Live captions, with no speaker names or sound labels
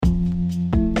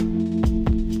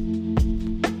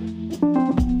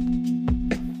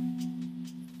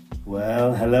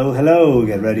Hello, hello.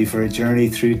 Get ready for a journey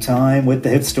through time with the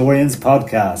Hipstorians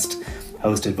podcast,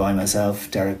 hosted by myself,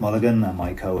 Derek Mulligan, and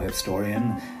my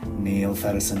co-hipstorian, Neil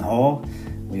Feddison-Hall.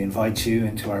 We invite you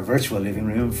into our virtual living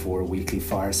room for weekly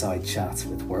fireside chats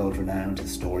with world-renowned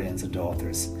historians and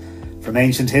authors. From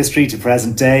ancient history to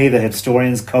present day, the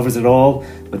Hipstorians covers it all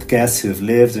with guests who have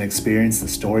lived and experienced the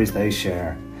stories they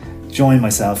share. Join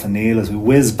myself and Neil as we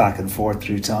whiz back and forth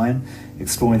through time,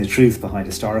 exploring the truth behind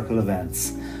historical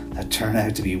events that turn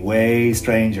out to be way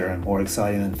stranger and more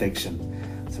exciting than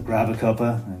fiction. So grab a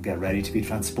cuppa and get ready to be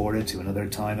transported to another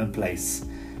time and place.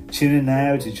 Tune in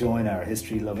now to join our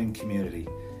history-loving community.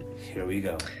 Here we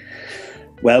go.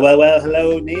 Well,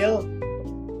 hello Neil.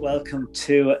 Welcome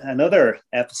to another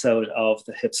episode of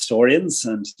the Hipstorians,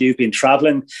 and you've been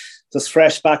travelling just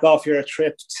fresh back off your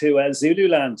trip to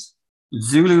Zululand.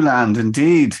 Zululand,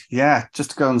 indeed. Yeah, just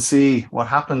to go and see what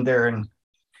happened there in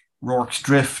Rorke's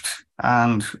Drift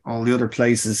and all the other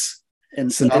places. In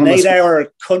an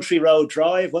 8-hour country road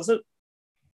drive, was it?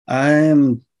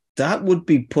 That would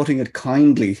be putting it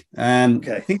kindly.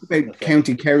 Okay. Think about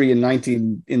County Kerry in the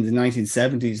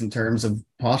 1970s in terms of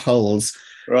potholes.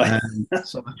 Right.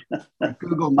 So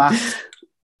Google Maps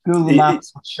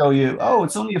would show you,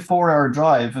 it's only a 4-hour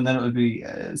drive, and then it would be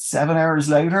 7 hours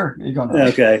later. You're going,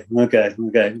 okay.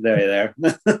 There you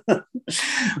are.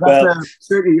 That's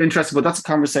certainly interesting, but that's a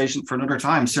conversation for another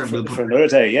time. Certainly for another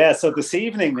day. Yeah. So this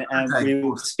evening,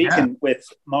 we're speaking with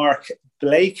Mark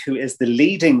Blake, who is the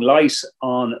leading light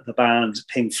on the band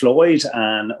Pink Floyd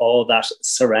and all that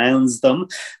surrounds them.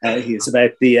 He is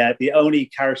about the only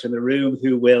character in the room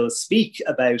who will speak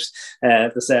about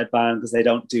the said band, because they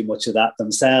don't do much of that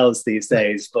themselves these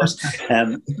days. But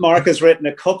Mark has written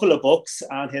a couple of books,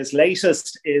 and his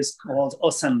latest is called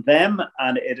Us and Them,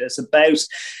 and it is about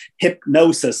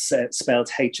hypnosis, spelled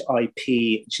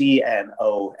HIPGNOSIS.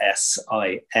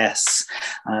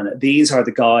 And these are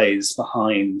the guys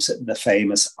behind the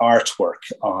famous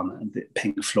artwork on the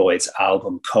Pink Floyd's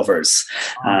album covers.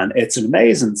 And it's an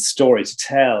amazing story to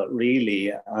tell,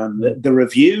 really. And the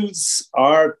reviews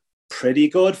are pretty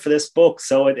good for this book,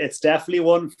 so it's definitely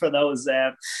one for those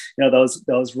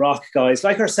those rock guys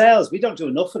like ourselves. We don't do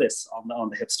enough of this on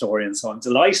the Hipstorians, so I'm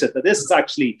delighted that this is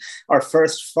actually our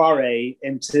first foray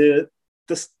into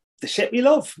the shit we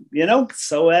love,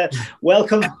 so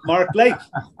welcome, Mark Blake.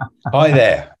 Hi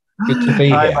there, good to be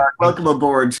here. Mark. Welcome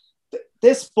aboard.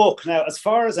 This book, now, as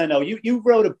far as I know, you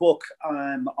wrote a book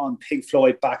on Pink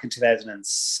Floyd back in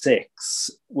 2006,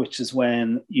 which is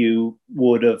when you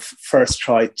would have first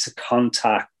tried to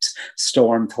contact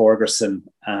Storm Thorgerson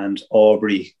and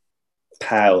Aubrey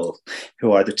Powell,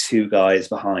 who are the two guys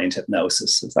behind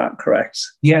Hypnosis. Is that correct?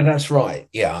 Yeah, that's right.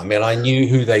 Yeah, I mean, I knew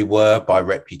who they were by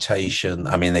reputation.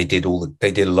 I mean, they did a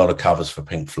lot of covers for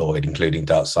Pink Floyd, including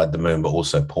Dark Side the Moon, but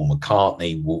also Paul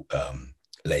McCartney,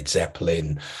 Led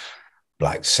Zeppelin,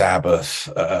 Black Sabbath,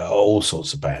 all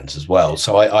sorts of bands as well.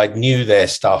 So I knew their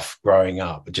stuff growing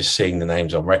up, just seeing the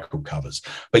names on record covers.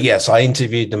 But yes, I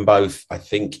interviewed them both. I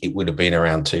think it would have been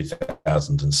around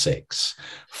 2006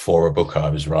 for a book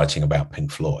I was writing about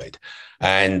Pink Floyd.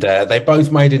 And they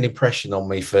both made an impression on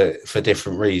me for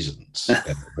different reasons,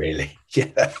 really.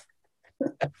 Yeah.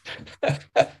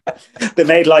 They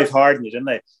made life hard on you, didn't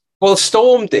they? Well,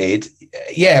 Storm did.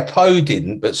 Yeah, Poe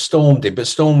didn't, but Storm did. But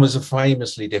Storm was a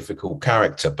famously difficult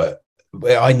character, but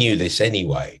I knew this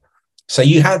anyway. So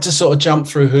you had to sort of jump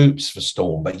through hoops for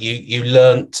Storm, but you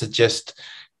learned to just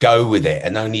go with it,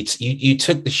 and only you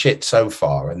took the shit so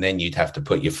far, and then you'd have to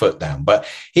put your foot down. But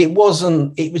it was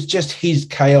just his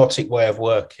chaotic way of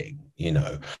working,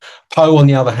 Poe, on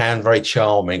the other hand, very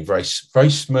charming, very, very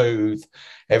smooth.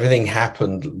 Everything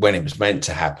happened when it was meant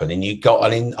to happen, and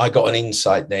I got an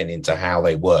insight then into how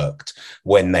they worked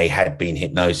when they had been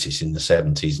Hypnosis in the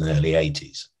 70s and early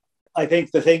 80s. I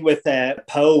think the thing with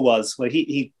Poe was,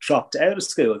 he dropped out of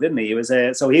school, didn't he? He was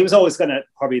so he was always kind of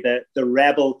probably the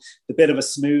rebel, the bit of a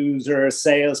smoother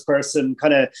salesperson.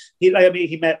 Kind of he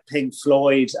met Pink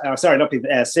Floyd,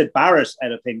 Syd Barrett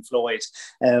out of Pink Floyd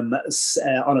on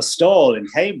a stall in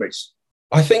Cambridge.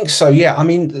 I think so, yeah. I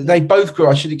mean, they both grew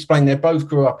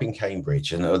up in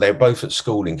Cambridge, and they're both at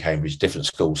school in Cambridge, different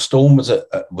schools. Storm was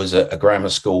at a grammar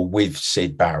school with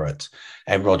Syd Barrett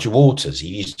and Roger Waters. He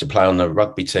used to play on the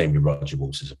rugby team with Roger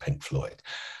Waters at Pink Floyd.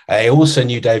 I also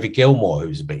knew David Gilmour, who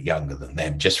was a bit younger than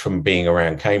them, just from being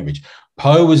around Cambridge.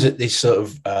 Poe was at this sort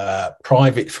of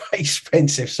private, very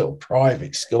expensive sort of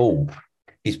private school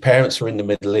his parents were in the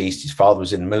Middle East. His father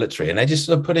was in the military, and they just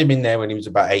sort of put him in there when he was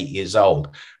about 8 years old,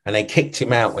 and they kicked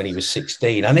him out when he was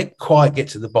 16. I didn't quite get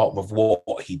to the bottom of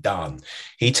what he'd done.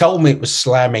 He told me it was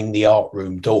slamming the art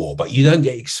room door, but you don't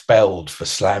get expelled for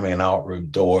slamming an art room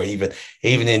door, even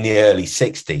in the early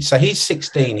 60s. So he's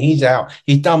 16. He's out.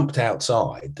 He's dumped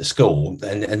outside the school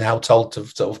and now told to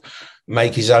sort of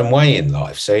make his own way in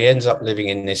life. So he ends up living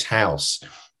in this house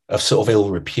of sort of ill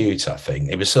repute, I think.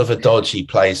 It was sort of a dodgy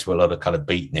place where a lot of kind of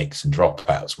beatniks and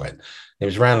dropouts went. It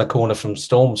was around the corner from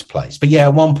Storm's place. But yeah,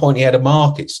 at one point he had a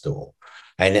market store.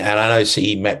 And I know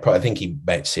I think he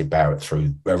met Syd Barrett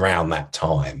through around that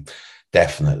time,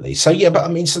 definitely. So yeah, but I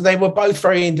mean, so they were both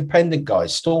very independent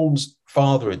guys. Storm's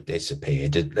father had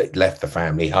disappeared, had left the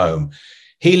family home.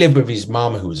 He lived with his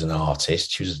mum, who was an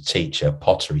artist. She was a teacher,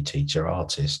 pottery teacher,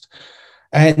 artist.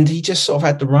 And he just sort of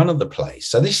had the run of the place.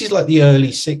 So this is like the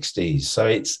early 60s. So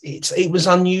it was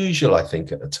unusual, I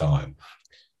think, at the time.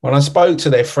 When I spoke to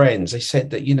their friends, they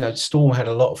said that, you know, Storm had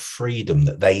a lot of freedom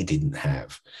that they didn't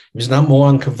have. It was a more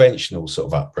unconventional sort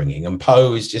of upbringing. And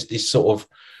Poe is just this sort of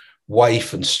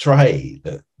waif and stray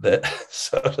that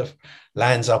sort of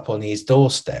lands up on his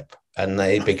doorstep, and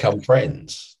they become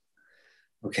friends.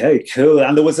 Okay, cool.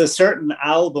 And there was a certain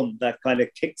album that kind of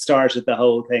kickstarted the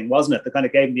whole thing, wasn't it? That kind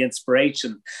of gave me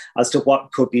inspiration as to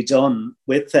what could be done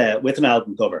with an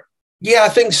album cover. Yeah, I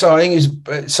think so. I think it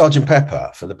was Sgt.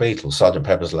 Pepper for the Beatles, Sgt.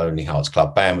 Pepper's Lonely Hearts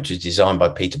Club Band, which was designed by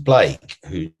Peter Blake,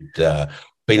 who'd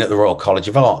been at the Royal College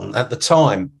of Art. And at the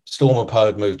time, Storm and Poe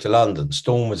had moved to London.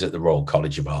 Storm was at the Royal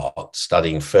College of Art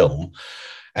studying film,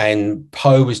 and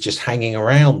Poe was just hanging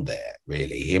around there,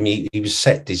 really. I mean, he was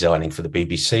set designing for the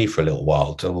BBC for a little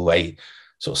while, till they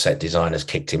sort of set designers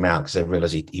kicked him out because they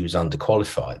realised he was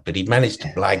underqualified. But he managed to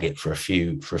blag it for a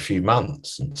few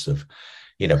months and sort of,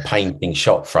 you know, painting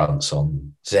shop fronts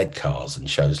on Z cars and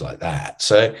shows like that.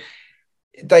 So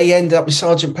they end up with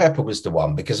Sgt. Pepper was the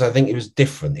one, because I think it was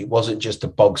different. It wasn't just a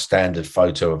bog standard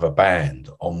photo of a band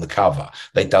on the cover.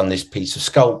 They'd done this piece of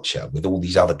sculpture with all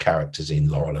these other characters in,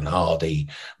 Laurel and Hardy,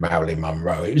 Marilyn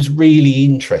Monroe. It was really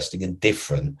interesting and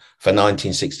different for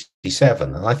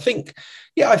 1967. And I think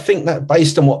that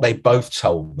based on what they both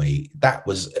told me, that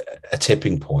was a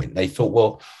tipping point. They thought,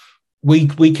 well, we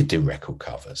could do record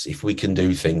covers if we can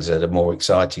do things that are more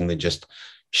exciting than just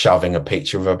shoving a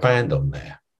picture of a band on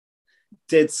there.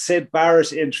 Did Syd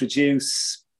Barrett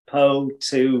introduce Poe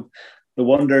to the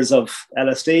wonders of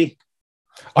LSD?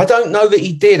 I don't know that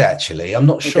he did, actually. I'm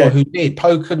not sure who did.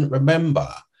 Poe couldn't remember.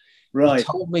 Right. He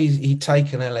told me he'd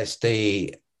taken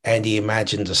LSD and he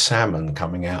imagined a salmon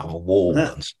coming out of a wall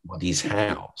in somebody's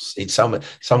house. It's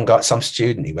some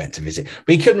student he went to visit,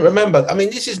 but he couldn't remember. I mean,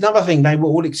 this is another thing. They were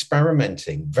all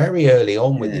experimenting very early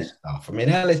on with this stuff. I mean,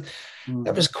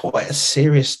 that was quite a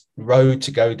serious road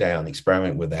to go down,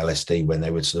 experiment with LSD when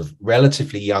they were sort of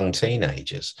relatively young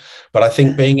teenagers. But I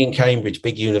think being in Cambridge,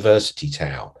 big university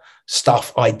town,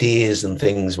 ideas and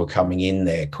things were coming in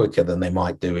there quicker than they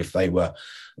might do if they were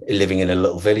living in a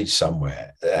little village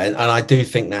somewhere. And I do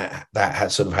think that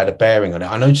had sort of had a bearing on it.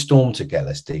 I know Storm took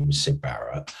LSD with Syd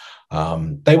Barrett.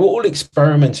 They were all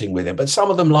experimenting with it, but some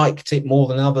of them liked it more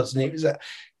than others. And it was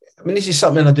I mean, this is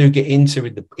something I do get into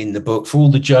in the book, for all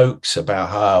the jokes about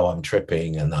how I'm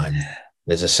tripping and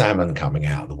there's a salmon coming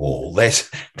out of the wall. There's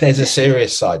a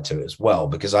serious side to it as well,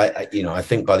 because I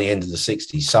think by the end of the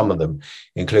 60s, some of them,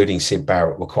 including Syd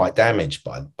Barrett, were quite damaged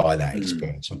by that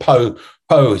experience. And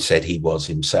Poe said he was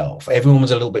himself. Everyone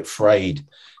was a little bit frayed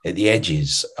at the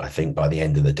edges, I think, by the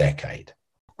end of the decade.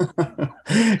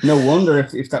 No wonder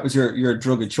if that was your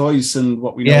drug of choice. And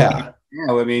what we know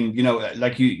now, I mean, you know,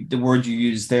 like the word you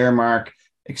used there, Mark,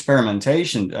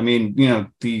 experimentation. I mean, you know,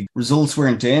 the results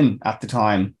weren't in at the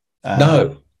time.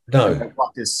 No.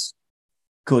 What this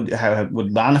how it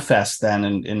would manifest then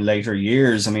in later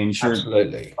years. I mean, sure,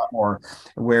 absolutely, a lot more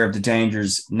aware of the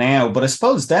dangers now, but I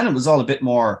suppose then it was all a bit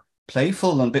more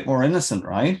playful and a bit more innocent,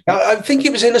 right? I think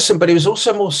it was innocent, but it was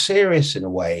also more serious in a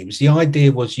way. It was, the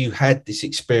idea was you had this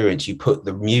experience, you put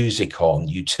the music on,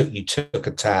 you took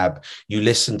a tab, you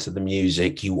listened to the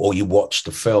music, you watched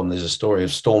the film. There's a story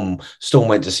of Storm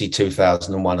went to see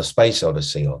 2001: A Space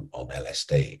Odyssey on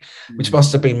LSD, which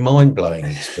must have been mind-blowing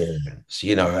experience.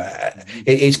 You know,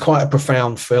 it's quite a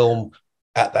profound film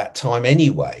at that time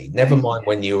anyway, never mind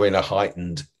when you were in a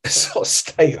heightened sort of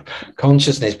state of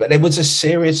consciousness. But there was a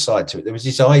serious side to it. There was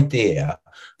this idea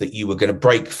that you were going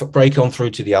to break on through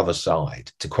to the other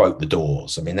side, to quote the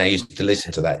Doors. I mean, they used to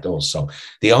listen to that Doors song.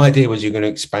 The idea was you're going to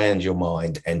expand your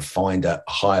mind and find a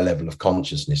higher level of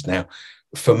consciousness. Now,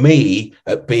 for me,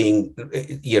 at being,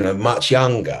 you know, much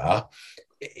younger,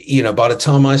 you know, by the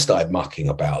time I started mucking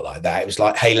about like that, it was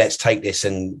like, hey, let's take this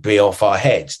and be off our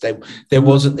heads. There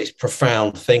wasn't this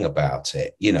profound thing about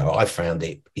it. You know, I found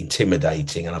it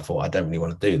intimidating, and I thought, I don't really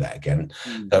want to do that again.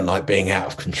 Don't like being out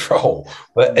of control.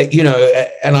 But, you know,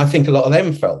 and I think a lot of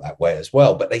them felt that way as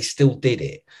well, but they still did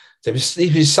it. There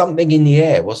was something in the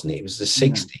air, wasn't it? It was the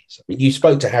 60s. I mean, you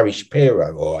spoke to Harry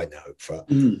Shapiro, or I know, for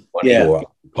one of your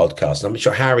podcasts. I'm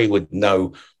sure Harry would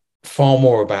know far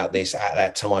more about this at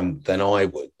that time than I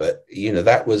would. But, you know,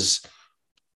 there was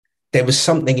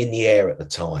something in the air at the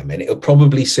time. And it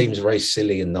probably seems very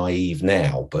silly and naive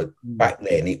now, but back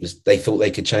then they thought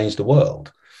they could change the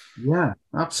world. Yeah,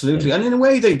 absolutely. And in a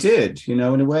way they did, you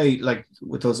know, in a way, like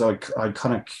with those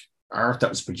iconic art that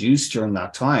was produced during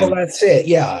that time. Well, that's it.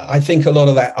 Yeah, I think a lot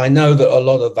of that, I know that a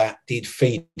lot of that did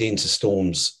feed into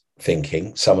Storm's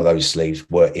thinking. Some of those sleeves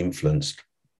were influenced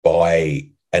by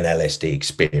an LSD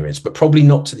experience, but probably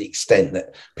not to the extent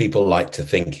that people like to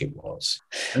think it was.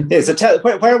 Yeah, so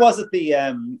where was it?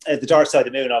 The Dark Side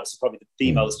of the Moon, obviously probably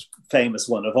the most famous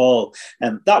one of all.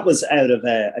 That was out of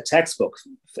a textbook,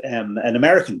 an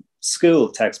American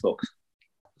school textbook.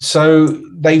 So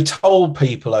they've told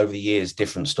people over the years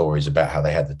different stories about how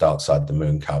they had the Dark Side of the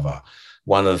Moon cover.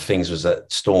 One of the things was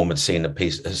that Storm had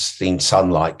seen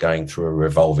sunlight going through a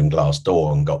revolving glass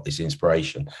door and got this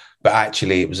inspiration. But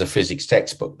actually, it was a physics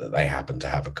textbook that they happened to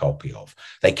have a copy of.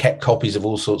 They kept copies of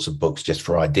all sorts of books just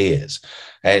for ideas.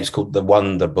 And it's called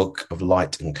the Book of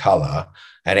Light and Color.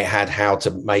 And it had how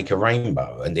to make a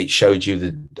rainbow. And it showed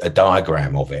you a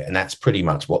diagram of it. And that's pretty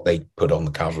much what they put on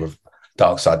the cover of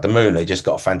Dark Side of the Moon. They just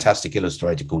got a fantastic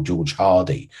illustrator called George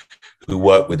Hardy, who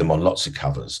worked with them on lots of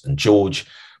covers. And George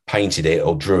painted it,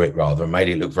 or drew it rather, and made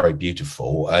it look very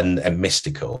beautiful and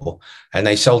mystical. And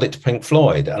they sold it to Pink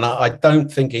Floyd. And I don't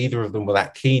think either of them were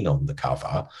that keen on the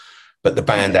cover, but the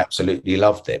band absolutely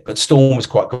loved it. But Storm was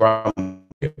quite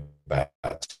grumpy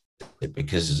about it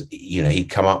because, you know, he'd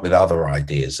come up with other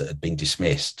ideas that had been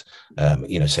dismissed.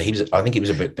 You know, so I think he was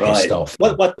a bit pissed off.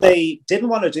 What they didn't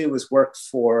want to do was work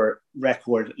for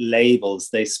record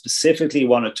labels. They specifically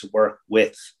wanted to work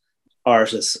with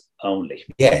artists only.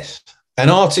 Yes. And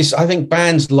artists, I think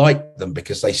bands liked them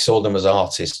because they saw them as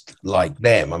artists like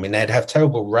them. I mean, they'd have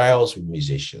terrible rows with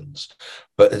musicians,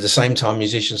 but at the same time,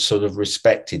 musicians sort of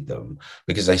respected them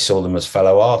because they saw them as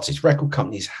fellow artists. Record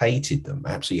companies hated them,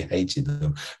 absolutely hated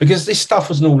them, because this stuff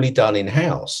was normally done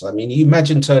in-house. I mean, you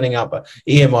imagine turning up at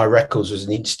EMI Records was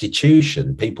an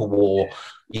institution. People wore,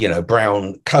 you know,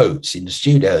 brown coats in the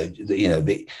studio. You know,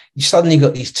 you suddenly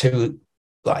got these two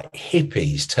like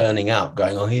hippies turning up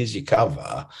going, oh, here's your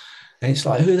cover. And it's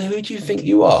like, who do you think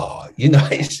you are? You know,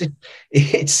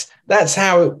 that's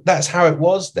how it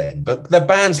was then. But the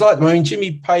bands like them. I mean,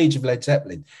 Jimmy Page of Led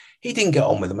Zeppelin, he didn't get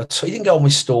on with them at all. He didn't get on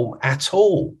with Storm at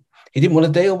all. He didn't want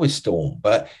to deal with Storm,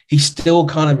 but he still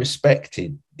kind of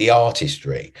respected the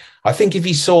artistry. I think if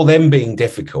he saw them being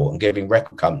difficult and giving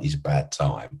record companies a bad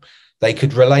time, they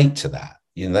could relate to that.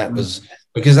 You know, that was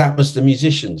because that was the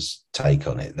musicians' take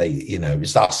on it. They, you know, it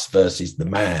was us versus the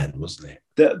man, wasn't it?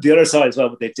 The other side as well,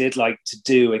 what they did like to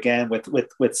do again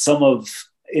with some of,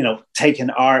 you know, taking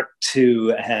art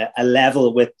to a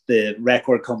level with the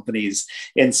record companies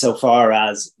insofar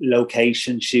as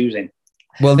location shooting.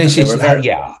 Well, this is,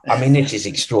 yeah, I mean, this is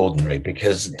extraordinary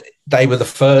because they were the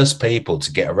first people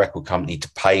to get a record company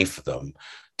to pay for them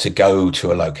to go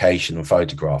to a location and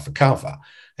photograph a cover.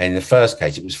 And in the first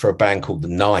case, it was for a band called The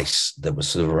Nice that was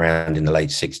sort of around in the late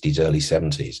 60s, early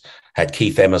 70s. Had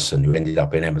Keith Emerson, who ended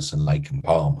up in Emerson, Lake and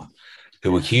Palmer,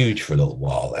 who were huge for a little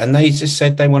while. And they just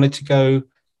said they wanted to go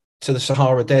to the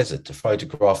Sahara Desert to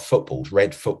photograph footballs,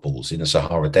 red footballs in the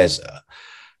Sahara Desert.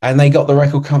 And they got the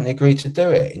record company agreed to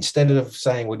do it. Instead of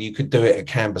saying, well, you could do it at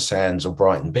Canberra Sands or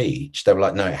Brighton Beach, they were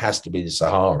like, no, it has to be the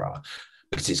Sahara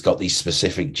because it's got these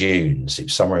specific dunes.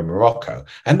 It's somewhere in Morocco.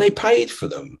 And they paid for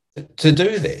them to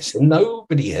do this. And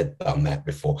nobody had done that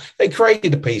before. They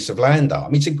created a piece of land art. I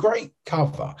mean, it's a great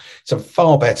cover. It's a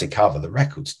far better cover. The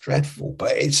record's dreadful,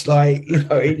 but it's like, you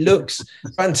know, it looks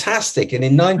fantastic. And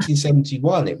in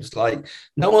 1971, it was like,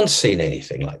 no one's seen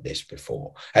anything like this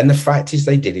before. And the fact is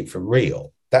they did it for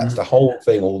real. That's the whole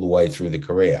thing all the way through the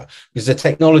career, because the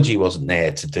technology wasn't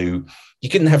there to do. You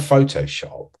couldn't have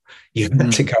Photoshop. You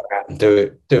had to go out and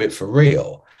do it for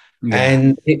real. Yeah.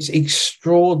 And it's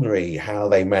extraordinary how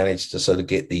they managed to sort of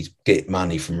get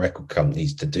money from record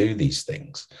companies to do these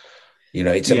things. You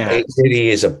know, it really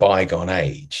is a bygone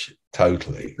age.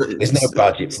 Totally, there's no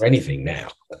budget for anything now.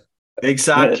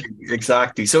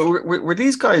 Exactly. So were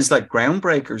these guys like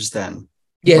groundbreakers then?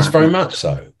 Yes, very much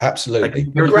so. Absolutely.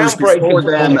 Like, groundbreaking before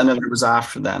them, and then it was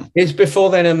after them. It's before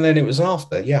then, and then it was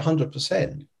after. Yeah,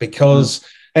 100%. Because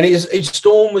And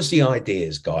Storm was the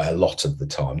ideas guy a lot of the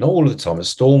time, not all of the time.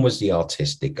 Storm was the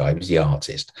artistic guy, he was the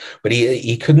artist, but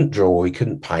he couldn't draw, he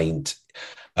couldn't paint.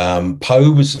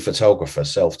 Poe was the photographer,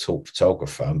 self-taught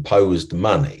photographer, and Poe was the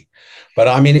money. But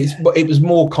I mean, it was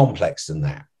more complex than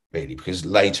that, really, because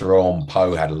later on,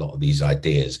 Poe had a lot of these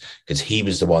ideas because he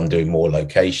was the one doing more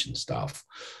location stuff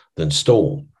than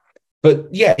Storm. But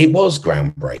yeah, it was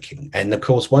groundbreaking. And of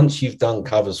course, once you've done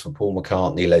covers for Paul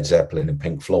McCartney, Led Zeppelin, and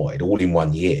Pink Floyd all in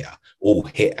one year, all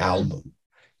hit album,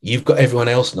 you've got everyone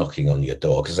else knocking on your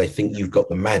door because they think you've got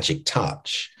the magic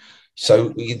touch.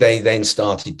 So they then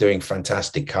started doing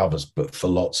fantastic covers, but for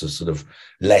lots of sort of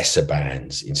lesser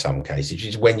bands in some cases, which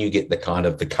is when you get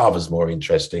the covers more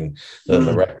interesting than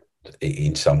the record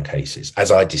in some cases,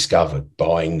 as I discovered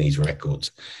buying these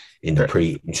records in the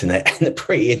pre-internet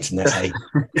age.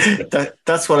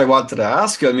 That's what I wanted to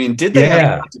ask you. I mean, did they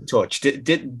have to touch?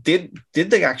 Did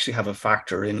they actually have a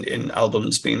factor in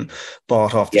albums being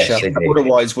bought off the shelf that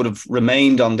otherwise would have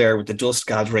remained on there with the dust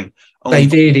gathering? They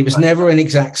did. It was never an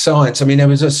exact science. I mean, there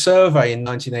was a survey in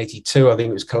 1982. I think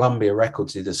it was Columbia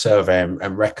Records did a survey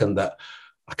and reckoned that,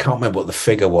 I can't remember what the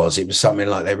figure was. It was something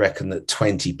like they reckoned that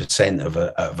 20%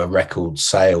 of a record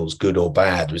sales, good or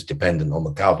bad, was dependent on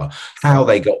the cover. How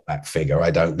they got that figure,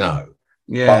 I don't know.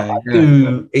 Yeah,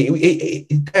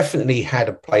 it definitely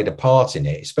played a part in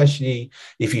it, especially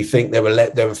if you think there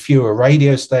were fewer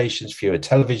radio stations, fewer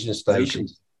television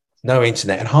stations, no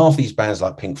internet, and half these bands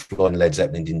like Pink Floyd and Led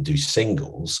Zeppelin didn't do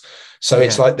singles. So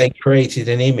it's like they created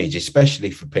an image,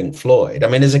 especially for Pink Floyd. I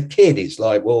mean, as a kid, it's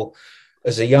like, well,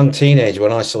 as a young teenager,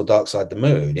 when I saw Dark Side of the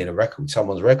Moon in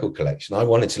someone's record collection, I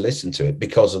wanted to listen to it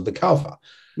because of the cover.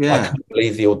 I couldn't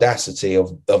believe the audacity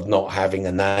of not having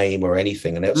a name or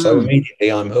anything. And so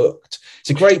immediately I'm hooked. It's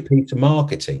a great piece of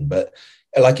marketing, but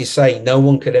like you say, no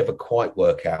one could ever quite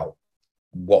work out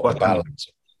what the balance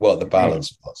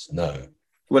was. No.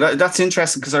 Well, that's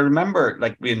interesting because I remember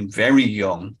like being very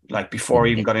young, like before I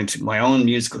even got into my own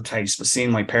musical taste, was seeing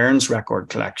my parents' record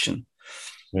collection.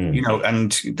 You know,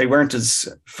 and they weren't as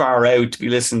far out to be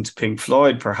listening to Pink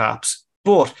Floyd, perhaps,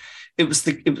 but it was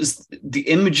the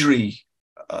imagery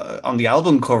on the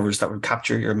album covers that would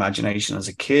capture your imagination as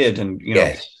a kid, and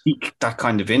pique that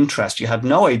kind of interest. You had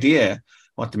no idea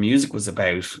what the music was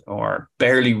about, or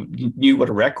barely knew what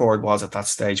a record was at that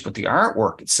stage, but the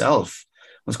artwork itself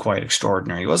was quite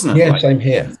extraordinary, wasn't it? Yeah, same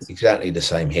here. Exactly the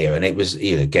same here. And it was,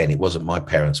 again, it wasn't, my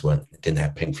parents didn't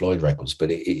have Pink Floyd records, but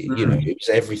it was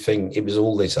everything. It was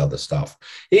all this other stuff.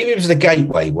 It was the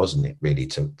gateway, wasn't it, really,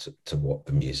 to what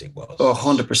the music was?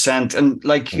 100%. And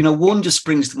like, one just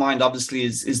springs to mind, obviously,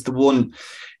 is the one,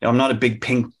 I'm not a big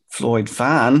Pink Floyd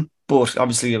fan, but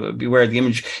obviously beware of the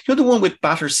image. The one with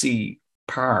Battersea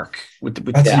Park with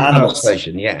the Animal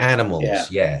Station. Yeah, Animals.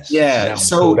 Yes. Yeah.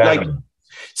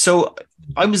 So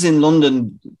I was in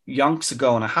London yonks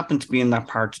ago, and I happened to be in that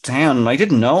part of town, and I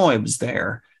didn't know I was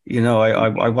there.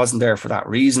 I wasn't there for that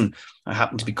reason. I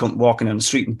happened to be walking down the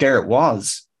street, and there it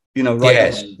was. Right on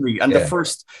the street. And the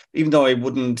first, even though I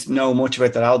wouldn't know much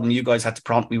about that album, you guys had to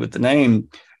prompt me with the name.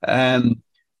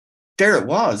 There it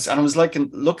was, and I was like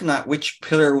looking at which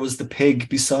pillar was the pig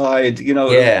beside.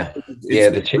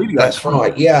 That's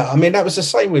right. Yeah, I mean that was the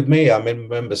same with me. I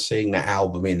remember seeing that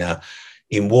album in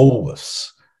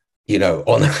Woolworths,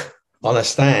 on a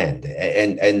stand,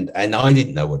 and I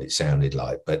didn't know what it sounded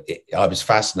like, but I was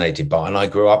fascinated by it, and I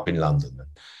grew up in London.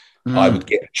 I would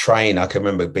get a train. I can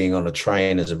remember being on a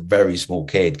train as a very small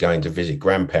kid going to visit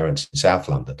grandparents in South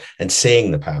London and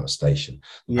seeing the power station.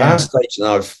 Power station,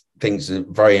 I think, is a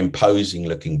very imposing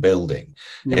looking building.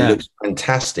 It looks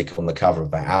fantastic on the cover of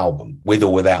that album, with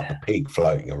or without the pig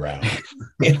floating around.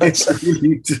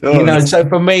 So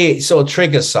for me, it sort of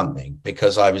triggers something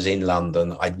because I was in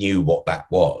London. I knew what that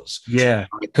was. Yeah,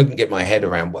 I couldn't get my head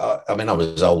around. Well, I mean, I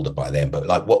was older by then, but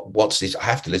like, what's this? I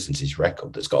have to listen to this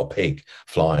record that's got a pig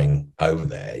flying over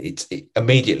there.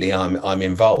 Immediately I'm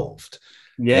involved.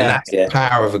 Yeah, that's the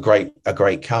power of a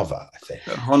great cover, I think.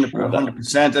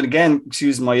 100%. And again,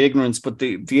 excuse my ignorance, but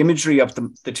the imagery of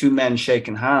the two men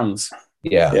shaking hands.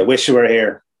 Yeah. Wish You Were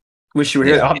Here. Wish You Were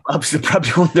Here. Obviously,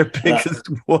 probably one of their biggest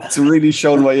ones. Really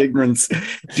showing my ignorance.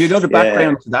 Do you know the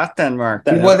background to that then, Mark?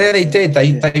 Well, they did.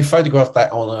 They photographed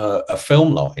that on a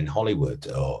film lot in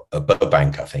Hollywood, or a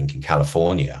Burbank, I think, in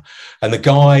California. And they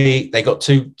got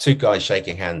two guys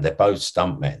shaking hands. They're both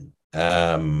stuntmen.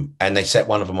 And they set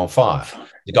one of them on fire,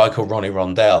 the guy called Ronnie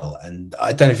Rondell. And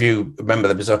I don't know if you remember,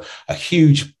 there was a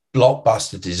huge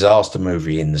blockbuster disaster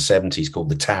movie in the 70s called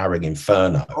The Towering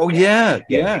Inferno. Oh, yeah.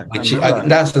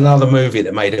 That's another movie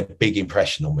that made a big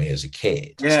impression on me as a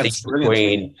kid. Yeah,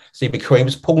 Steve McQueen.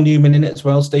 Was Paul Newman in it as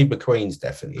well? Steve McQueen's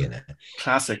definitely in it.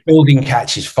 Classic. Building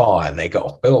catches fire and they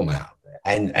got a film out.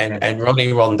 And Ronnie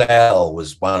Rondell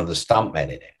was one of the stuntmen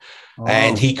in it. Oh.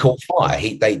 And he caught fire.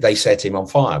 They set him on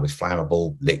fire with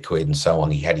flammable liquid and so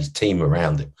on. He had his team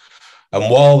around him. And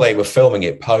while they were filming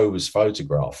it, Poe was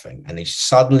photographing and he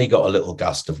suddenly got a little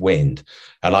gust of wind.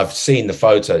 And I've seen the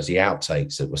photos, the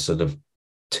outtakes that were sort of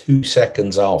 2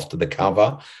 seconds after the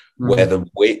cover, where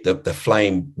the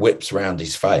flame whips around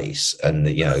his face. And,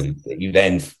 you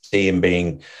then see him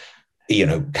being,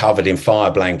 covered in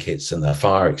fire blankets and the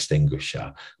fire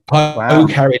extinguisher. Poe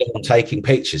carried on taking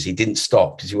pictures. He didn't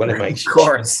stop because he wanted to make sure. Of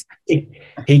course.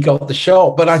 He got the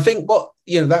shot. But I think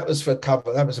that was for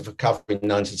cover. That was for cover in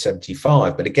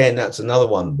 1975. But again, that's another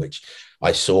one which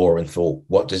I saw and thought,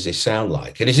 what does this sound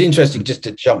like? And it's interesting just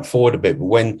to jump forward a bit. But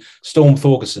when Storm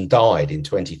Thorgerson died in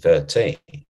 2013,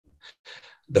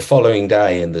 the following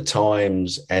day in the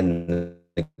Times and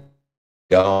the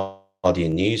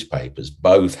Guardian newspapers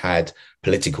both had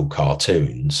political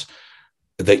cartoons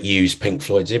that used Pink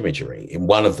Floyd's imagery. In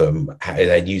one of them,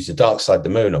 they'd used the Dark Side of the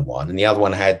Moon on one, and the other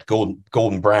one had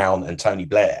Gordon Brown and Tony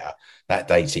Blair, that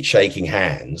dates it, shaking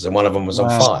hands, and one of them was on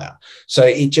fire. So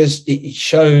it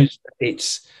shows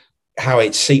how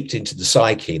it seeped into the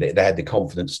psyche that they had the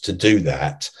confidence to do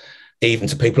that, even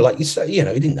to people like you say,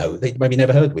 who didn't know, they maybe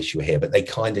never heard Wish You Were Here, but they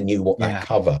kind of knew what that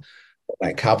cover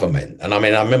meant. And I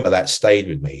mean, I remember that stayed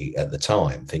with me at the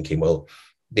time, thinking, well,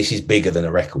 this is bigger than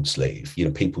a record sleeve.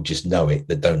 People just know it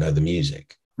that don't know the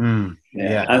music. And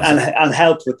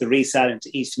help with the reselling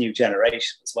to each new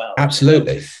generation as well.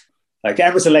 Absolutely. Like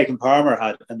Emerson, Lake and Palmer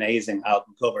had amazing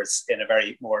album covers in a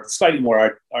slightly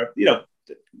more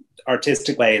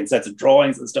artistic way in sense of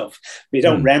drawings and stuff. But you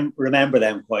don't remember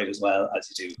them quite as well as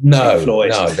you do Pink Floyd.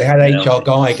 No, they had H.R.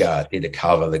 Geiger did a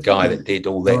cover, the guy that did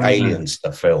all the Alien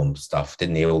film stuff,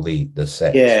 didn't he? All the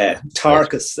sets. Yeah,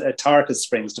 Tarkus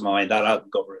springs to mind. That album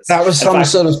cover is. That was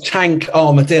sort of tank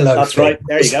armadillo. That's thing. Right.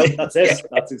 There you go. That's it.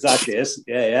 That's exactly it.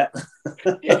 Yeah.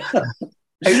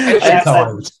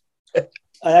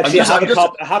 I actually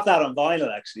have that on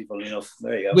vinyl, actually, funny enough.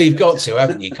 There you go. We've got to,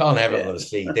 haven't you? You can't have it on a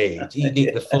CD. You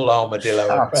need the full armadillo.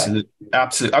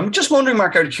 Absolutely. I'm just wondering,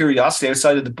 Mark, out of curiosity,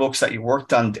 outside of the books that you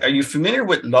worked on, are you familiar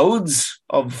with loads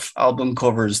of album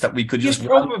covers that we could just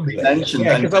probably mention?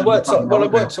 Yeah, because I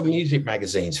worked on music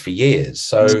magazines for years.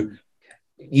 So,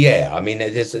 yeah, I mean,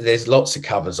 there's lots of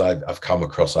covers I've come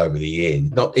across over the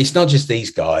years. It's not just these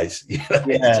guys.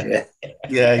 Yeah.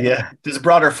 There's a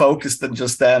broader focus than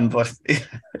just them, but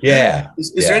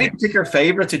Is there any particular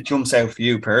favourite that jumps out for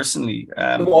you personally?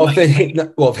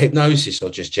 Of Hypnosis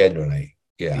or just generally?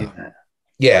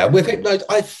 Yeah, with Hypnosis,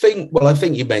 I think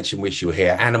you mentioned Wish You Were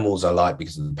Here. Animals I like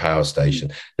because of the Power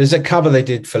Station. There's a cover they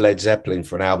did for Led Zeppelin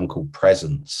for an album called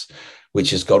Presence,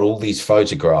 which has got all these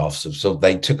photographs of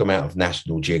they took them out of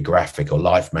National Geographic or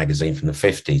Life magazine from the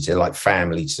 50s. They're like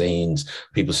family scenes,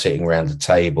 people sitting around a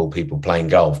table, people playing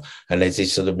golf. And there's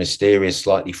this sort of mysterious,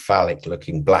 slightly phallic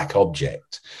looking black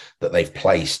object that they've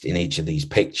placed in each of these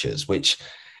pictures, which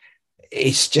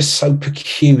is just so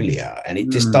peculiar. And it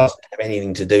just doesn't have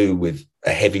anything to do with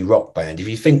a heavy rock band. If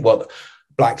you think what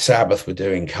Black Sabbath were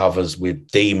doing covers with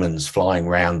demons flying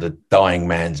around a dying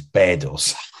man's bed or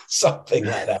something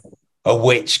like that, a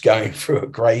witch going through a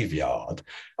graveyard.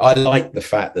 I like the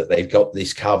fact that they've got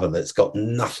this cover that's got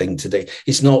nothing to do.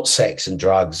 It's not sex and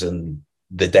drugs and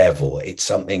the devil. It's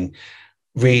something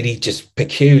really just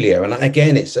peculiar. And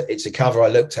again, it's a cover I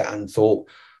looked at and thought,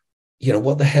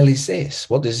 what the hell is this?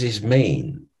 What does this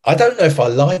mean? I don't know if I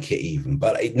like it even,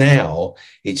 but now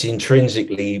it's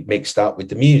intrinsically mixed up with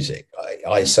the music.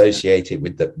 I associate it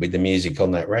with the music on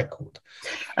that record.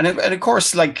 And of course,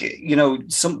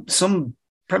 some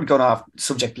probably going off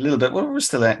subject a little bit. Well, we're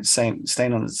still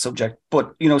staying on the subject,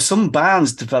 but some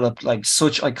bands developed like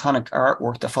such iconic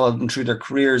artwork that followed them through their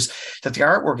careers that the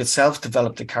artwork itself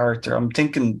developed the character. I'm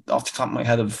thinking off the top of my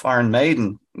head of Iron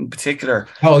Maiden in particular.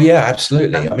 Oh yeah,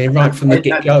 absolutely. I mean, right from the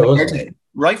get-go, wasn't it?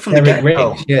 Right from the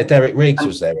get-go. Yeah, Derek Riggs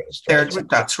was there.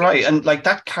 That's right. And like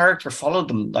that character followed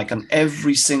them like on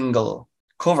every single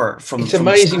cover. It's an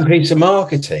amazing piece of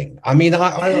marketing. I mean,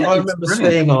 I remember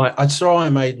I saw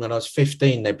Iron Maiden when I was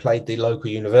 15. They played the local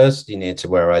university near to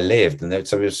where I lived, and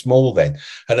so we were small then.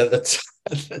 And at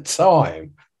the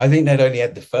time, I think they'd only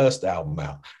had the first album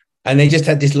out, and they just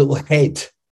had this little head,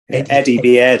 Eddie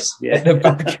B. Ed, at the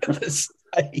back of the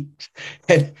stage,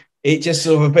 and it just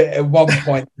sort of a bit at one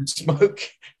point smoke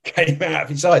came out of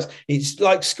his eyes. It's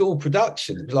like school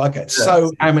production, like it's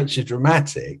so amateur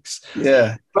dramatics.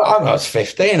 Yeah. But I was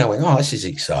 15. I went, oh, this is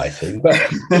exciting. But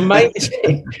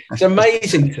it's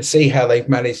amazing to see how they've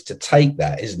managed to take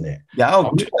that, isn't it? Yeah.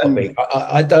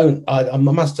 I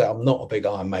must say, I'm not a big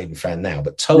Iron Maiden fan now,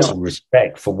 but total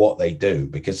respect for what they do,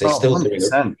 because they're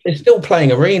they're still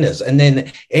playing arenas. And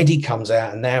then Eddie comes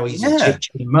out and now he's a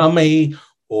gypsy mummy,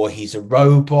 or he's a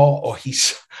robot, or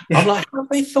he's... I'm like, how have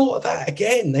they thought of that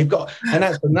again? They've got... And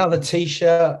that's another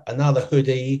T-shirt, another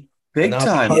hoodie. Big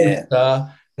time.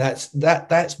 Poster.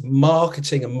 That's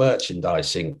marketing and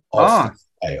merchandising off the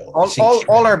scale.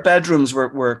 All our bedrooms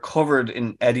were covered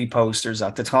in Eddie posters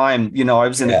at the time. You know, I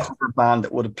was in a cover band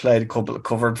that would have played a couple of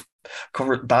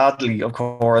covered badly, of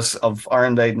course, of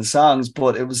Iron Maiden songs,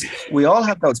 but we all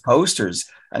had those posters,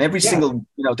 and every single,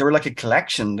 you know, they were like a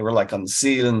collection. They were like on the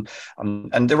ceiling,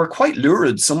 and they were quite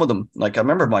lurid, some of them. Like I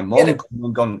remember my mom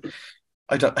going,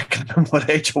 I can't remember what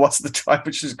age I was at the time,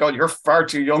 but she's gone, you're far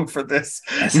too young for this.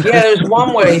 Yeah, there was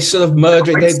one where he sort of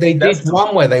murdering, they did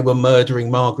one where they were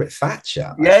murdering Margaret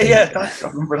Thatcher. I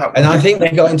remember that one. And I think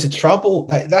they got into trouble.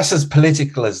 That's as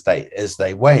political as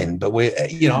they went. But I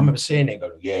remember seeing it go,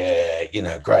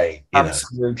 great.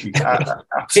 Absolutely.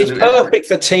 It's perfect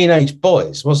for teenage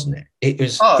boys, wasn't it? It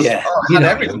was, it had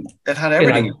everything. It had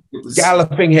everything. It was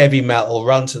galloping heavy metal,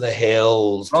 Run to the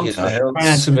Hills,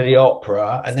 Phantom of the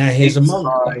Opera, and now here's a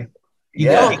monster. You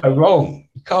can't go wrong.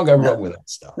 You can't go wrong with that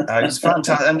stuff. It's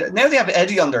fantastic. And now they have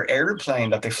Eddie on their airplane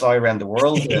that they fly around the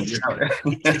world in.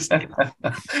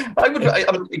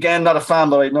 Again, not a fan,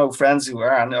 but I know friends who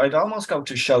are, and I'd almost go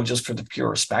to a show just for the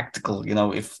pure spectacle. You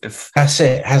know, if that's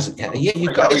it, hasn't it? Yeah,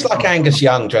 it's like Angus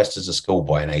Young dressed as a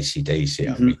schoolboy in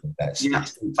AC/DC.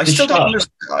 I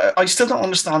still don't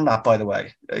understand that. By the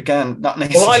way, again, not.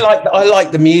 Well, I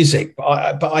like the music,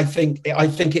 but I think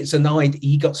it's an idea.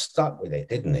 He got stuck with it,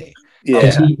 didn't he?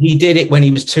 Yeah, he did it when he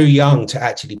was too young to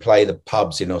actually play the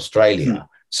pubs in Australia.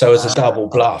 So as a double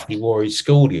bluff, he wore his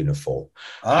school uniform.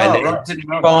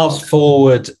 Fast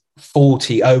forward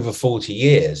over 40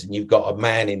 years, and you've got a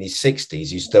man in his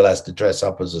 60s who still has to dress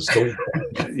up as a schoolboy.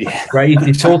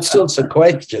 Raised all sorts of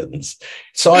questions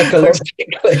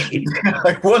psychologically.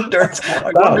 I wonder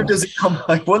does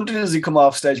he come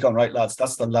off stage going, right, lads,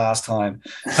 that's the last time?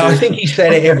 I think he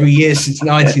said it every year since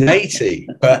 1980,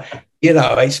 but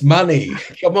it's money.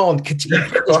 Come on, put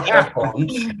the cap on.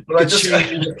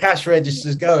 The cash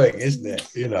register's going, isn't it?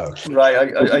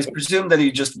 Right. I presume that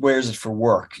he just wears it for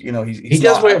work. He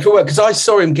does wear it for work, because I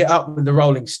saw him get up with the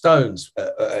Rolling Stones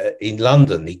in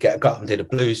London. He got up and did a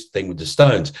blues thing with the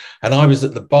Stones, and I was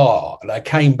at the bar, and I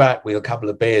came back with a couple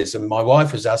of beers, and my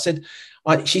wife was there.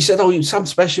 She said, "Oh, some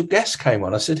special guest came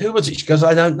on." I said, "Who was it?" She goes,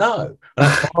 "I don't know." And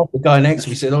the guy next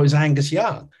to me said, "Oh, it's Angus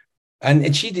Young."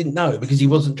 And she didn't know because he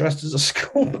wasn't dressed as a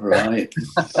school. Right.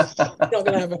 You're not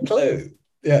going to have a clue.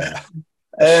 Yeah.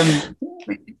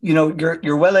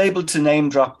 You're well able to name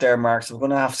drop there, Mark. So we're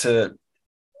going to have to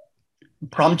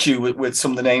prompt you with some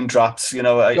of the name drops. I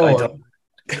don't.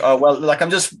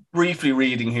 I'm just briefly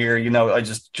reading here. I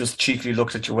just cheekily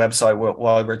looked at your website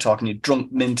while we were talking. You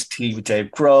drunk mint tea with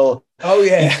Dave Grohl. Oh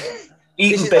yeah.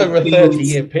 Eating this is over a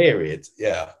 30-year period.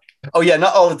 Yeah. Oh yeah,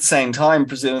 not all at the same time,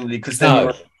 presumably, because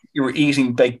then you were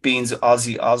eating baked beans with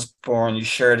Ozzy Osbourne. You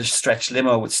shared a stretch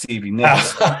limo with Stevie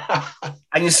Nicks,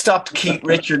 and you stopped Keith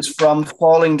Richards from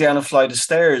falling down a flight of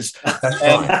stairs.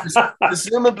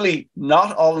 Presumably,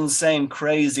 not all in the same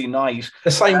crazy night.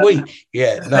 The same week,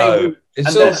 no.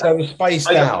 It's also spaced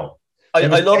out. I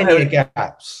love how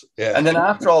gaps. Yeah. And then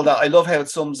after all that, I love how it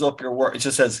sums up your work. It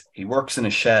just says he works in a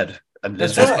shed. And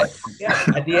that's right.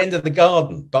 At the end of the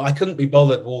garden, but I couldn't be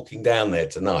bothered walking down there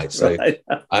tonight, so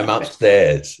I'm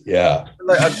upstairs. Yeah,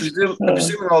 I'm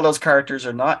presuming all those characters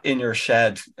are not in your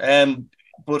shed,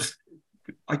 but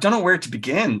I don't know where to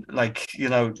begin.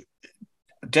 David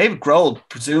Grohl,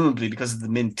 presumably because of the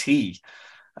mint tea.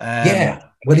 Well,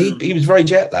 he was very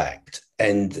jet lagged,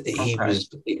 and he was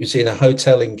in a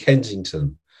hotel in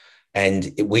Kensington.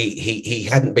 And he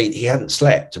hadn't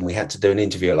slept, and we had to do an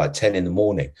interview at like 10 in the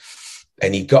morning.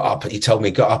 And he got up, he told me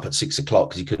he got up at 6 o'clock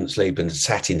because he couldn't sleep, and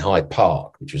sat in Hyde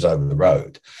Park, which was over the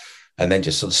road, and then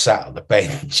just sort of sat on the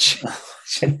bench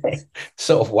and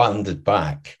sort of wandered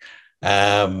back.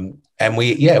 And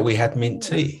we had mint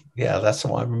tea. Yeah, that's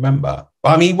what I remember.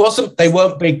 I mean, they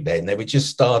weren't big then. They were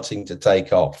just starting to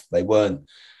take off. They weren't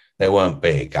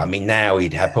big. I mean, now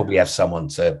he'd probably have someone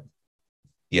to,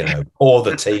 pour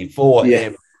the tea for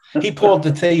him. He poured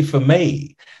the tea for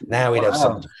me. Now he'd have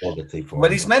someone to pour the tea for him.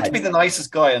 Well, he's meant to be the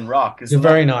nicest guy in rock. He's a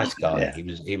very nice guy. Yeah.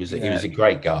 He was a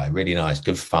great guy, really nice,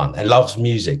 good fun, and loves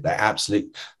music.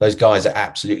 Those guys that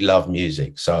absolutely love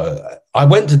music. So I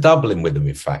went to Dublin with them,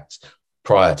 in fact,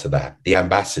 prior to that, the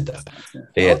Ambassador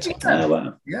Theatre.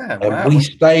 Wow. We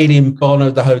stayed in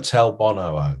Bono, the hotel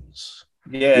Bono owns.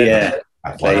 Yeah.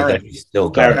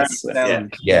 Still going.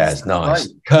 It's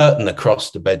nice. Curtain across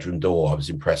the bedroom door. I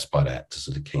was impressed by that to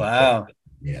sort of keep. Wow.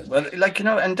 Yeah. Well, like, you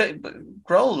know, and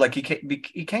Grohl, like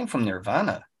he came from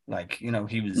Nirvana. Like, you know,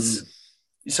 he was.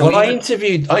 So well, I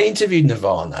interviewed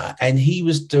Nirvana, and he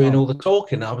was doing all the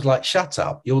talking. I was like, "Shut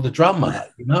up! You're the drummer."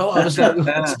 You know, I was like,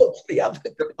 "What's the other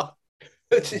guy?"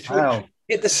 Wow.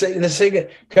 The singer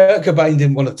Kurt Cobain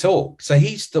didn't want to talk, so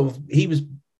he was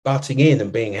butting in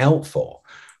and being helpful.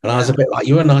 And I was a bit like,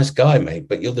 "You're a nice guy, mate,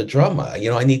 but you're the drummer.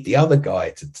 You know, I need the other guy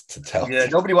to tell." Yeah,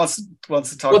 nobody wants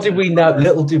to talk. What did we know?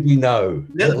 Little did we know.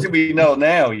 Little did we know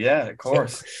now. Yeah, of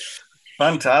course.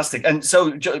 Fantastic. And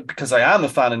so, because I am a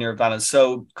fan of Nirvana,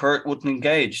 so Kurt wouldn't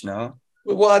engage, no?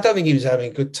 Well, I don't think he was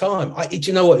having a good time. Do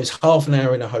you know what? It was half an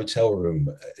hour in a hotel room.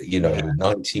 You know,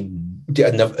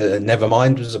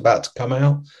 Nevermind was about to come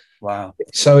out. Wow.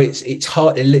 So it's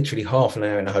hard, literally half an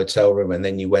hour in a hotel room, and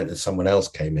then you went and someone else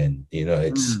came in. You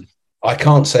know, I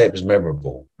can't say it was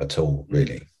memorable at all,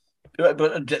 really.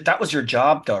 But that was your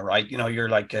job, though, right? You know, you're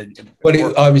like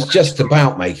I was just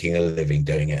about making a living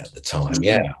doing it at the time.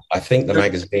 Yeah, I think the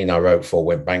magazine I wrote for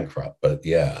went bankrupt, but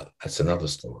yeah, that's another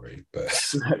story. But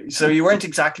so you weren't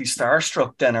exactly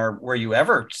starstruck then, or were you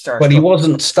ever starstruck? But he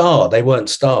wasn't star. They weren't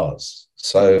stars.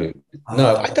 So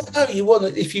no, I don't know.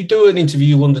 If you do an interview,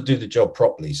 you want to do the job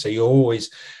properly. So you're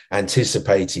always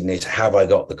anticipating this. Have I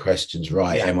got the questions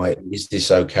right? Yeah. Is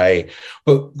this okay?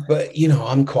 But you know,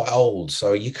 I'm quite old,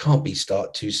 so you can't be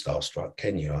too starstruck,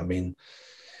 can you? I mean,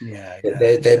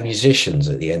 they're musicians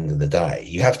at the end of the day.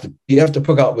 You have to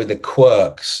put up with the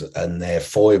quirks and their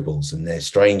foibles and their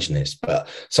strangeness. But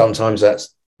sometimes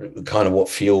that's kind of what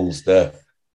fuels the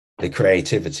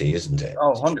creativity, isn't it?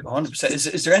 Oh, 100%.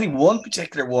 Is there any one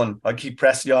particular one, I keep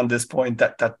pressing you on this point,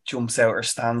 that jumps out or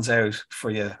stands out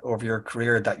for you over your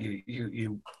career that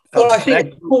you well, I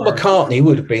think Paul McCartney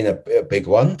would have been a big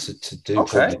one to do.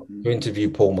 To interview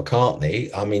Paul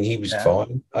McCartney. I mean, he was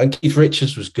fine. And Keith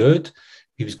Richards was good.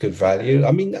 He was good value.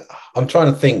 I mean, I'm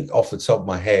trying to think off the top of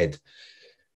my head.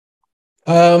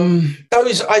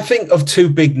 Those, I think, of two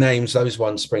big names, those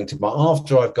ones spring to mind.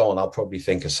 After I've gone, I'll probably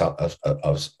think of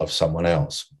someone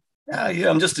else. Yeah,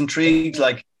 I'm just intrigued,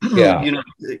 like, you know,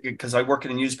 because I work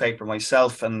in a newspaper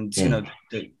myself, and you know,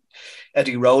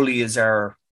 Eddie Rowley is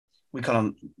we call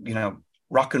him, you know,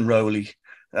 Rock and Rowley.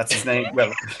 That's his name.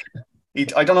 Well,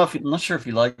 I don't know I'm not sure if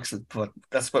he likes it, but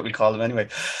that's what we call him anyway.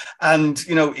 And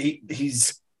you know,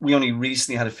 we only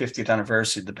recently had a 50th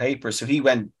anniversary of the paper, so he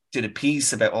did a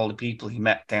piece about all the people he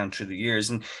met down through the years,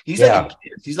 and he's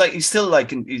still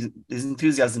like his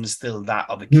enthusiasm is still that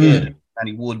of a kid, and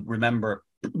he would remember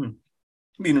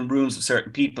being in rooms with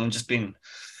certain people and just being,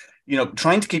 you know,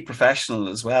 trying to keep professional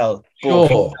as well.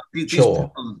 These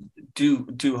people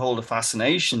do hold a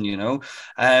fascination, you know,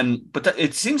 but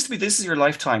it seems to be this is your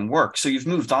lifetime work, so you've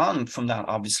moved on from that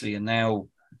obviously, and now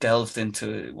delved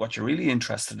into what you're really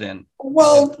interested in.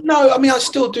 Well, no, I mean, I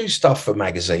still do stuff for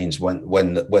magazines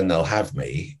when they'll have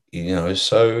me, you know,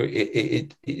 so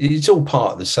it's all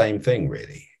part of the same thing,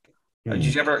 really. Did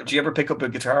you ever pick up a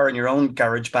guitar in your own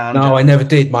garage band? No, I never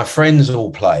did. My friends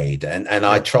all played, and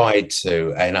I tried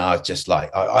to, and I was just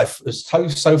like, I was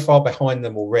so far behind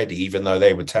them already, even though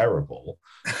they were terrible.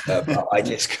 But I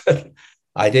just couldn't.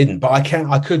 I didn't, but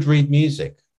I could read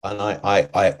music. And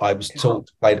I was taught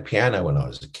to play the piano when I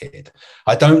was a kid.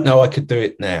 I don't know I could do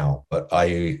it now, but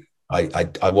I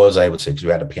was able to, because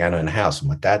we had a piano in the house and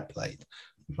my dad played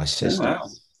with my sister. Wow.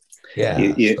 Yeah,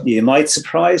 you might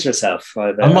surprise yourself.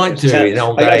 I might do it in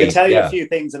old age. I can tell you a few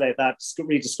things about that.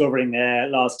 Rediscovering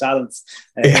lost talents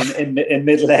in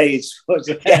middle age, but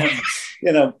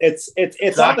you know, it's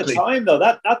exactly. At the time though.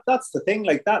 That's the thing.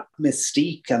 Like, that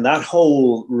mystique and that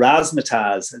whole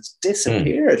razzmatazz has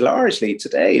disappeared largely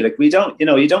today. Like, you don't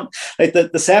like the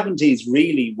 70s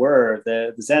really were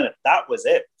the zenith. That was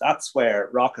it. That's where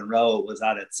rock and roll was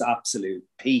at its absolute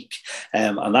peak,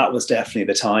 and that was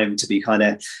definitely the time to be kind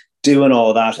of doing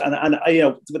all that, and you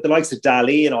know, with the likes of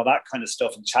DALL-E and all that kind of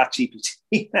stuff, and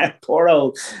ChatGPT, poor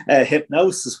old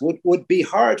Hypnosis would be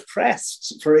hard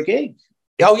pressed for a gig.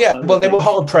 Oh yeah, well, they were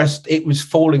hard pressed. It was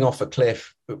falling off a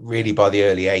cliff really by the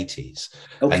early 80s.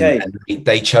 Okay, and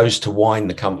they chose to wind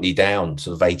the company down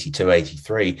sort of 82,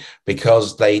 83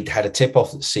 because they'd had a tip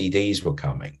off that CDs were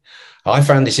coming. I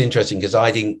found this interesting because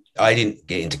I didn't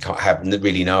get into haven't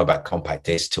really know about compact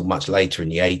discs till much later in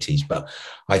the 80s, but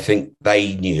I think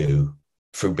they knew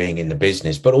through being in the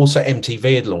business, but also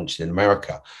MTV had launched in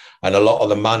America, and a lot of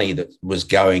the money that was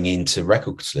going into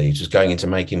record sleeves was going into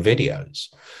making videos.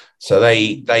 So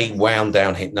they wound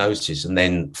down Hypnosis and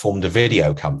then formed a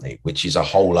video company, which is a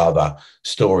whole other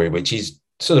story, which is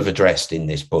sort of addressed in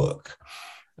this book.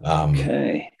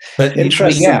 Okay, but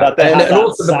interesting. Yeah, that they and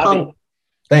also savvy.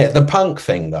 the punk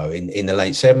thing though, in the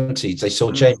late 70s, they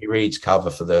saw Jamie Reed's cover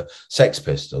for the Sex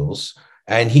Pistols,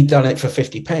 and he'd done it for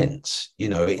 50 pence. You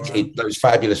know, those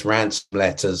fabulous ransom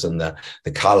letters and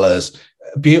the colours,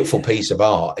 a beautiful piece of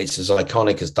art. It's as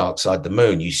iconic as Dark Side of the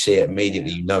Moon. You see it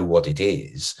immediately, you know what it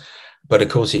is. But of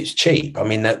course, it's cheap. I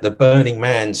mean, the Burning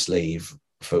Man sleeve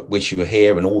for Wish You Were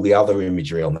Here and all the other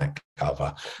imagery on that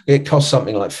cover, it cost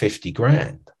something like 50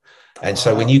 grand. And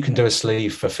so when you can do a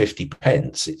sleeve for 50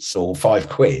 pence, it's all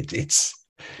 £5, it's,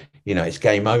 you know, it's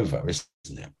game over, isn't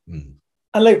it? Mm.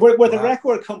 And like, were the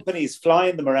record companies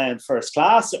flying them around first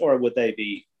class, or would they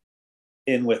be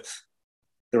in with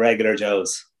the regular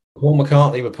Joes? Paul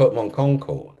McCartney would put them on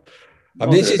Concorde. I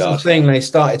mean, this is the thing, they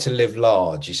started to live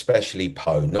large, especially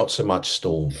Poe, not so much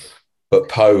Storm, but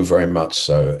Poe very much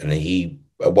so. And he,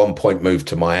 at one point, moved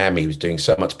to Miami. He was doing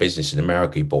so much business in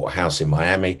America. He bought a house in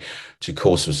Miami, which of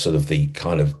course was sort of the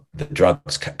kind of the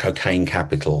drugs, cocaine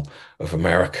capital of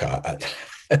America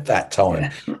at that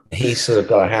time. He sort of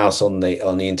got a house on the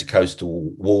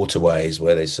intercoastal waterways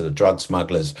where there's sort of drug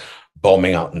smugglers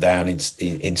bombing up and down in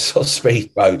sort of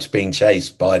speedboats being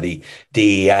chased by the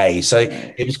DEA. So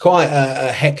it was quite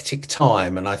a hectic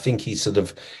time. And I think he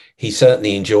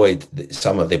certainly enjoyed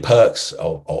some of the perks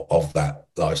of that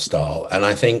lifestyle. And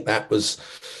I think that was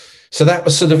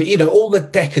sort of, you know, all the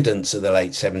decadence of the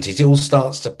late 70s. It all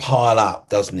starts to pile up,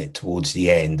 doesn't it, towards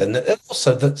the end? And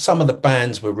also that some of the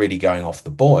bands were really going off the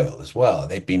boil as well.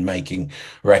 They've been making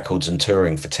records and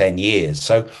touring for 10 years.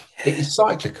 So it's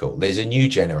cyclical. There's a new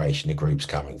generation of groups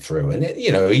coming through. And,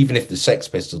 you know, even if the Sex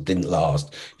Pistols didn't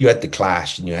last, you had The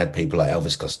Clash and you had people like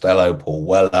Elvis Costello, Paul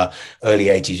Weller. Early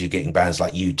 80s, you're getting bands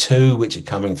like U2, which are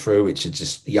coming through, which are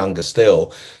just younger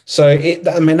still. So,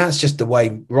 I mean, that's just the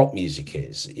way rock music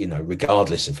is, you know,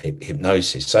 regardless of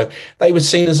Hypnosis. So they were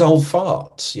seen as old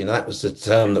farts. You know, that was the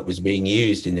term that was being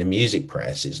used in the music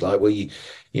press. It's like, well, you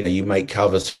know, you make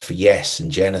covers for Yes and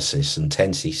Genesis and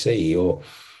 10cc, or,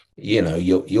 you know,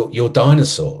 your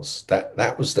dinosaurs.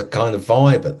 That was the kind of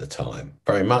vibe at the time,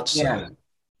 very much so.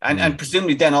 And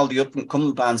presumably then all the up and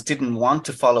coming bands didn't want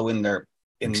to follow in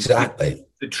exactly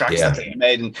the tracks that they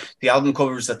made and the album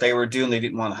covers that they were doing. They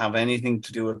didn't want to have anything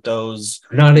to do with those.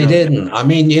 No, they didn't. I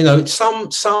mean, you know,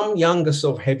 some younger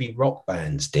sort of heavy rock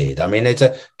bands did. I mean, there's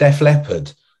a Def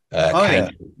Leppard.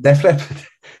 Def Leppard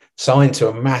signed to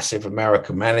a massive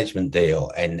American management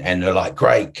deal, and they're like,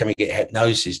 great, can we get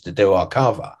Hypnosis to do our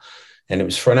cover? And it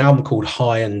was for an album called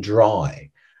High and Dry.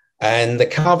 And the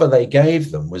cover they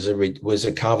gave them was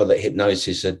a cover that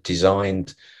Hypnosis had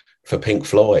designed for Pink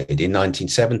Floyd in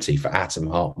 1970 for Atom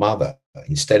Heart Mother,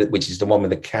 which is the one with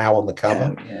the cow on the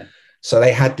cover. So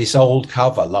they had this old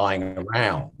cover lying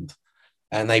around,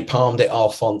 and they palmed it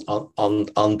off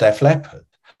on Def Leppard.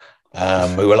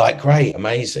 We were like, great,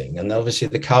 amazing. And obviously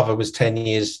the cover was 10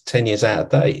 years out of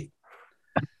date.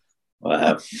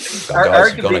 Wow. Guys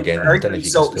have gone again. I don't know if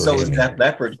you so can still was hear me. Def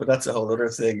Leppard, but that's a whole other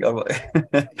thing.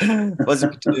 Was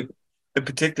a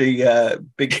particularly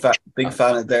big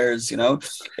fan of theirs, you know.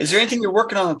 Is there anything you're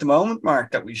working on at the moment,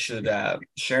 Mark, that we should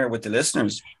share with the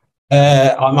listeners?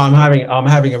 I'm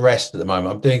having a rest at the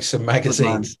moment. I'm doing some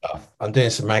magazine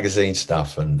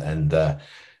stuff. And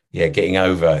getting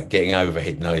over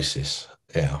Hypnosis.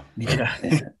 Yeah.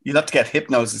 You'll have to get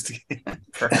Hypnosis to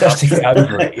get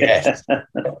over it. Yes.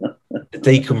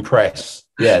 Decompress.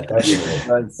 Yeah,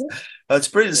 definitely. That's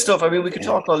brilliant stuff. I mean, we could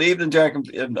talk all evening, Derek.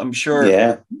 I'm sure.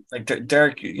 Yeah. Like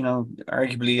Derek, you know,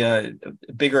 arguably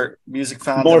a bigger music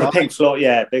fan. More of a Pink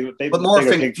Floyd, but more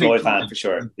bigger Pink Floyd fan for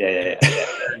sure. Yeah.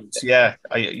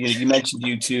 You mentioned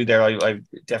U2 there. I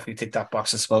definitely tick that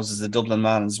box, I suppose, as a Dublin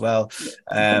man as well.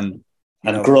 And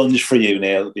grunge for you,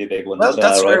 Neil, would be a big one. Well,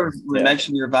 that's why we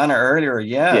mentioned Nirvana earlier.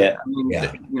 I mean,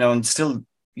 you know, and still,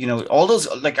 you know, all those,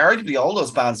 like arguably all those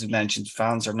bands you mentioned,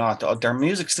 fans or not, their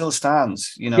music still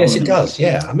stands, you know. Yes, it does.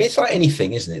 Yeah. I mean, it's like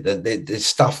anything, isn't it? The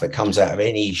stuff that comes out of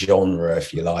any genre,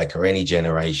 if you like, or any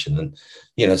generation. And,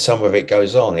 you know, some of it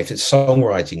goes on. If it's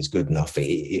songwriting's good enough,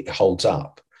 it holds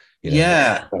up. You know?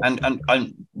 Yeah. And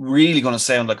I'm really going to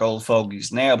sound like old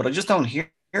fogies now, but I just don't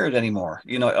hear it anymore.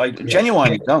 You know, I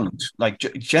genuinely don't. Like,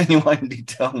 genuinely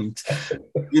don't.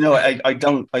 You know, I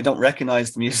don't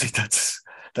recognize the music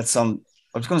that's on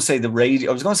I was going to say the radio.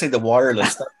 I was going to say the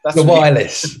wireless. That's the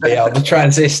wireless, the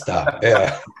transistor.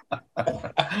 Yeah.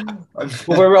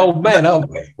 Well, we're old men, aren't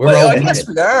we? We're old men. Yes,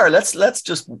 we are. Let's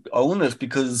just own it,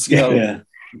 because you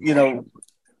know,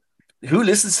 who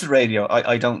listens to radio?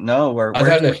 I don't know. I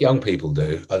don't know if young people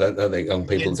do. I don't know that young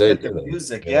people do.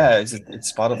 Music,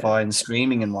 it's Spotify and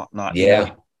streaming and whatnot.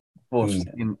 Yeah. But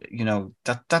you know,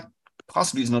 that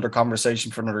possibly is another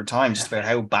conversation for another time, just about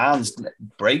how bands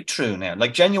break through now,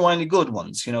 like genuinely good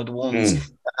ones, you know, the ones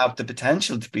that have the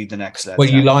potential to be the next level. Well,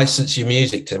 you license your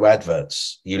music to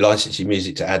adverts. You license your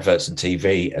music to adverts and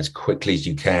TV as quickly as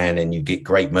you can, and you get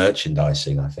great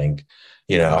merchandising, I think.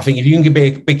 You know, I think if you can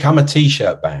become a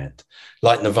T-shirt band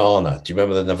like Nirvana. Do you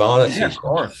remember the Nirvana T-shirt? Of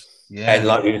course. Yeah. And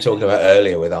like we were talking about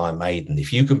earlier with Iron Maiden,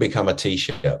 if you can become a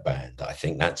T-shirt band, I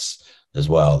think that's as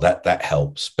well, that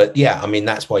helps. But yeah, I mean,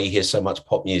 that's why you hear so much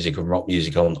pop music and rock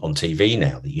music on TV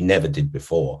now that you never did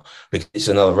before, because it's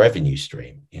another revenue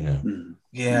stream, you know.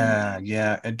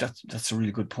 And that's a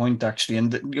really good point, actually.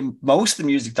 And most of the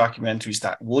music documentaries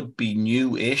that would be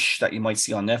new-ish that you might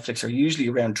see on Netflix are usually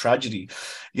around tragedy,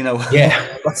 you know.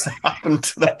 What's happened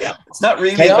to them. It's not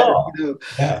really about,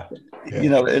 you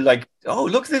know, like, oh,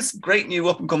 look at this great new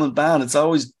up-and-coming band. It's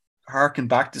always harken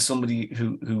back to somebody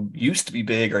who used to be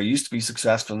big or used to be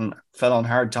successful and fell on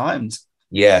hard times.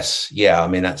 Yes. Yeah. I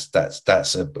mean, that's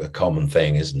a common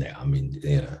thing, isn't it? I mean,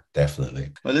 you know,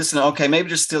 definitely. Well, listen, okay, maybe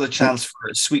there's still a chance for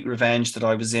a Sweet Revenge that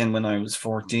I was in when I was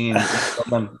 14. I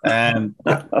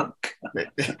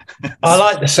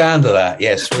like the sound of that.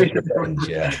 Yeah, Sweet Revenge.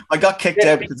 Yeah. I got kicked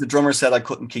out because the drummer said I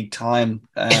couldn't keep time.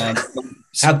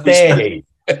 How dare he?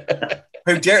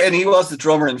 How dare, and he was the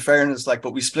drummer, in fairness, like,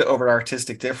 but we split over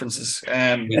artistic differences.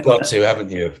 You've got to,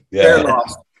 haven't you? Yeah.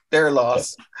 They're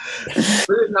lost.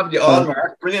 Brilliant to have you on,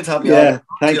 Mark. Brilliant to have you on.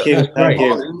 Thank you.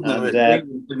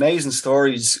 And, amazing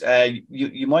stories.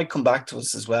 You might come back to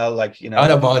us as well, like, you know. I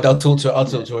don't mind. I'll talk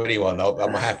to anyone.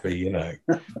 I'm happy, you know.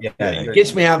 It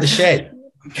gets me out of the shed.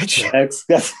 Good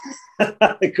stuff.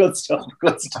 Well,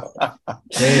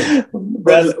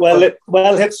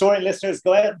 Hipstorian listeners,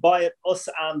 go out and buy it. Us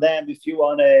and Them, if you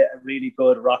want a really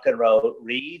good rock and roll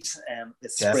read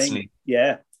this spring.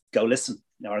 Go listen,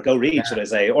 or go read, should I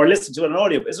say, or listen to an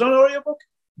audio. Is it an audio book?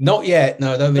 Not yet.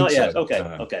 No, I don't think so. Not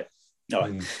yet. Okay. All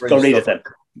right. Go read it then.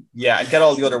 Yeah, and get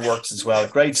all the other works as well.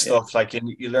 Great stuff. Like,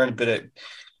 you learn a bit of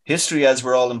history, as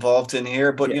we're all involved in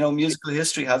here, but you know, musical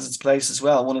history has its place as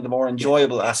well. One of the more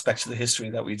enjoyable aspects of the history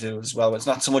that we do as well. It's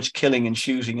not so much killing and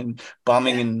shooting and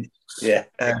bombing and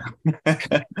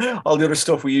all the other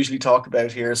stuff we usually talk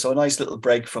about here. So a nice little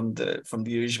break from the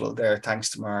usual there. Thanks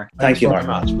to Mark. Thank you very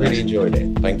much. Really enjoyed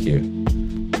it. Thank you.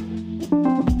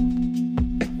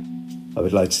 I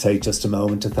would like to take just a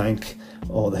moment to thank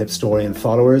all the Hipstorian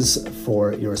followers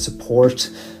for your support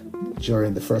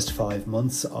during the first 5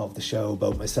 months of the show.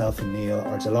 Both myself and Neil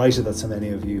are delighted that so many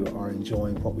of you are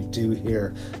enjoying what we do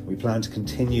here. We plan to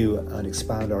continue and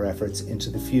expand our efforts into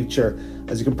the future.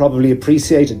 As you can probably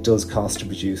appreciate, it does cost to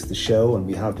produce the show, and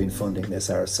we have been funding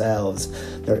this ourselves.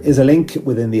 There is a link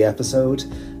within the episode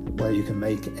where you can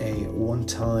make a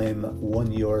one-time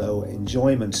 €1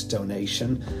 enjoyment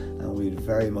donation, and we'd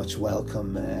very much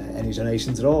welcome any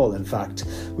donations at all. In fact,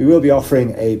 we will be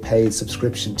offering a paid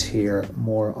subscription tier.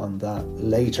 More on that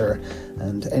later.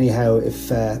 And anyhow, if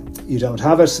you don't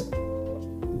have it,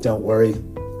 don't worry,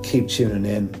 keep tuning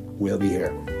in, we'll be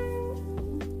here.